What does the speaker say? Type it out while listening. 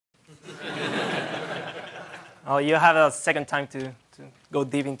Oh, you have a second time to go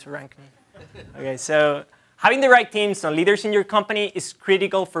deep into RankMi. Okay, so having the right teams and leaders in your company is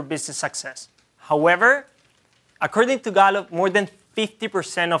critical for business success. However, according to Gallup, more than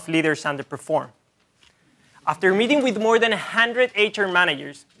 50% of leaders underperform. After meeting with more than 100 HR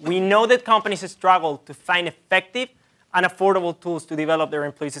managers, we know that companies struggle to find effective and affordable tools to develop their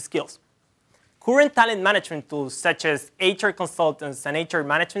employees' skills. Current talent management tools, such as HR consultants and HR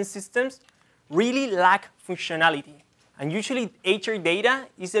management systems, really lack functionality. And usually, HR data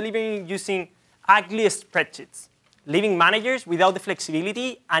is delivered using ugly spreadsheets, leaving managers without the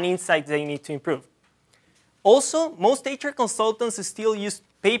flexibility and insights they need to improve. Also, most HR consultants still use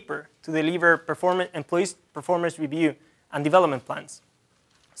paper to deliver employees' performance review and development plans.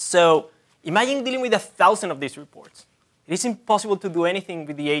 So imagine dealing with 1,000 of these reports. It is impossible to do anything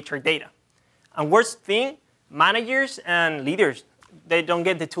with the HR data. And worst thing, managers and leaders, they don't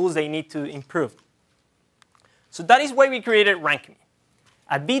get the tools they need to improve. So that is why we created RankMi,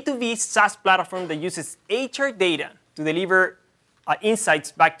 a B2B SaaS platform that uses HR data to deliver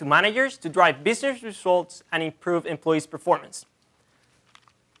insights back to managers to drive business results and improve employees' performance.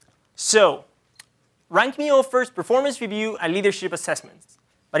 So RankMi offers performance review and leadership assessments.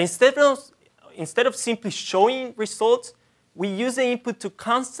 But instead of simply showing results, we use the input to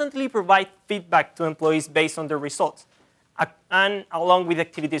constantly provide feedback to employees based on their results, and along with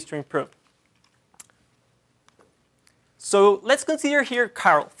activities to improve. So let's consider here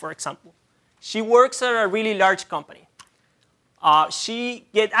Carol, for example. She works at a really large company. She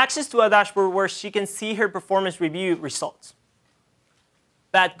gets access to a dashboard where she can see her performance review results.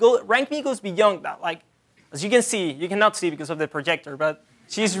 But RankMi goes beyond that. Like, as you can see, you cannot see because of the projector, but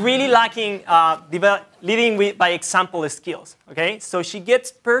she's really lacking leading by example skills. Okay? So she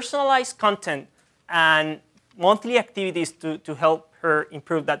gets personalized content and monthly activities to help her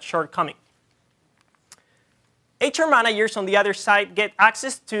improve that shortcoming. HR managers, on the other side, get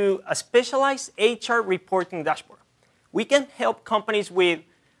access to a specialized HR reporting dashboard. We can help companies with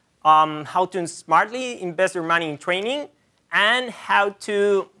how to smartly invest their money in training and how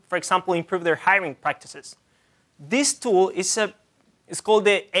to, for example, improve their hiring practices. This tool is called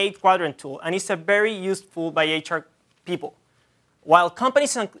the 8-quadrant tool, and it's very useful by HR people. While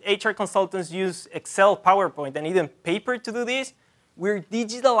companies and HR consultants use Excel, PowerPoint, and even paper to do this, we're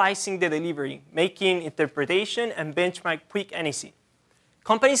digitalizing the delivery, making interpretation and benchmark quick and easy.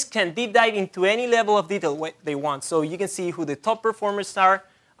 Companies can deep dive into any level of detail they want, so you can see who the top performers are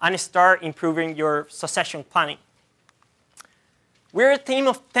and start improving your succession planning. We're a team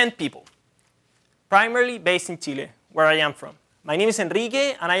of 10 people, primarily based in Chile, where I am from. My name is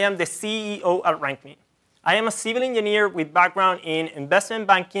Enrique, and I am the CEO at RankMi. I am a civil engineer with background in investment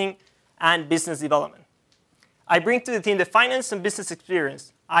banking and business development. I bring to the team the finance and business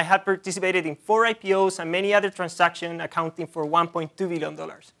experience. I have participated in 4 IPOs and many other transactions accounting for $1.2 billion.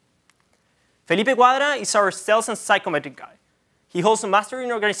 Felipe Cuadra is our sales and psychometric guy. He holds a master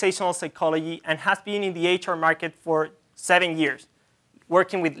in organizational psychology and has been in the HR market for 7 years,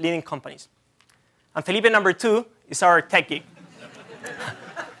 working with leading companies. And Felipe number 2 is our tech geek.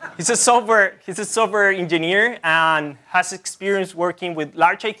 He's a software engineer and has experience working with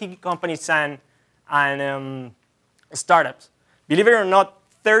large IT companies and startups. Believe it or not,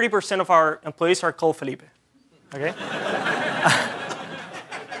 30% of our employees are called Felipe. Okay?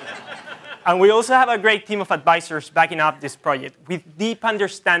 And we also have a great team of advisors backing up this project with deep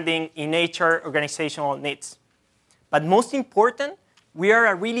understanding in HR organizational needs. But most important, we are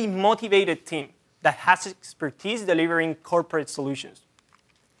a really motivated team that has expertise delivering corporate solutions.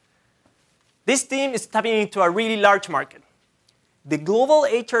 This team is tapping into a really large market. The global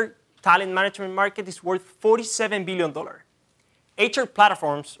HR talent management market is worth $47 billion. HR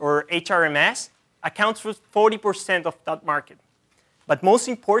platforms, or HRMS, accounts for 40% of that market. But most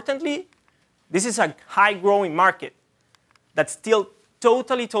importantly, this is a high-growing market that's still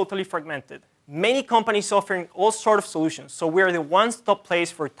totally fragmented. Many companies offering all sorts of solutions, so we are the one-stop place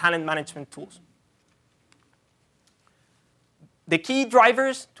for talent management tools. The key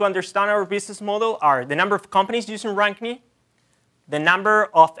drivers to understand our business model are the number of companies using RankMi, the number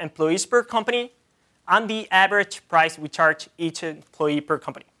of employees per company, and the average price we charge each employee per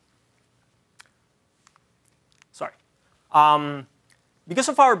company. Sorry. Because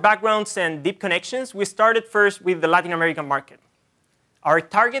of our backgrounds and deep connections, we started first with the Latin American market. Our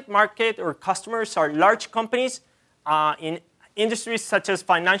target market or customers are large companies in industries such as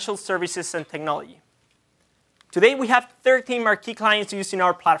financial services and technology. Today, we have 13 marquee clients using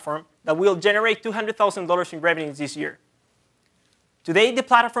our platform that will generate $200,000 in revenue this year. Today, the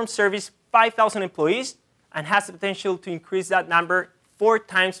platform serves 5,000 employees and has the potential to increase that number 4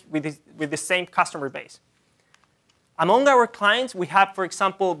 times with the same customer base. Among our clients, we have, for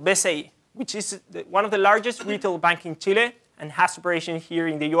example, BCI, which is one of the largest retail banks in Chile and has operations here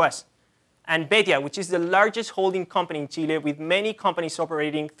in the US. And Betia, which is the largest holding company in Chile with many companies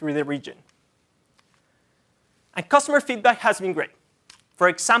operating through the region. And customer feedback has been great. For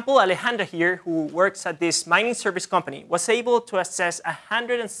example, Alejandra here, who works at this mining service company, was able to assess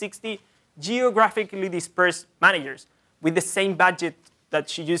 160 geographically dispersed managers with the same budget that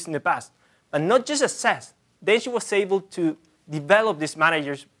she used in the past. But not just assess, then she was able to develop these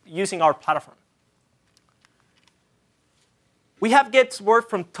managers using our platform. We have get support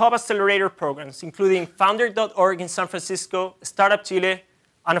from top accelerator programs, including Founder.org in San Francisco, Startup Chile,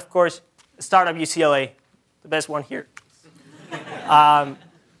 and of course, Startup UCLA, the best one here.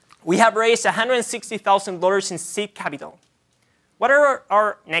 We have raised $160,000 in seed capital. What are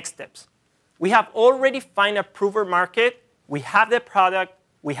our next steps? We have already found a proven market. We have the product.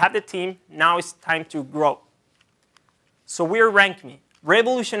 We have the team. Now it's time to grow. So we're RankMi,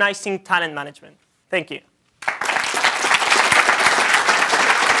 revolutionizing talent management. Thank you.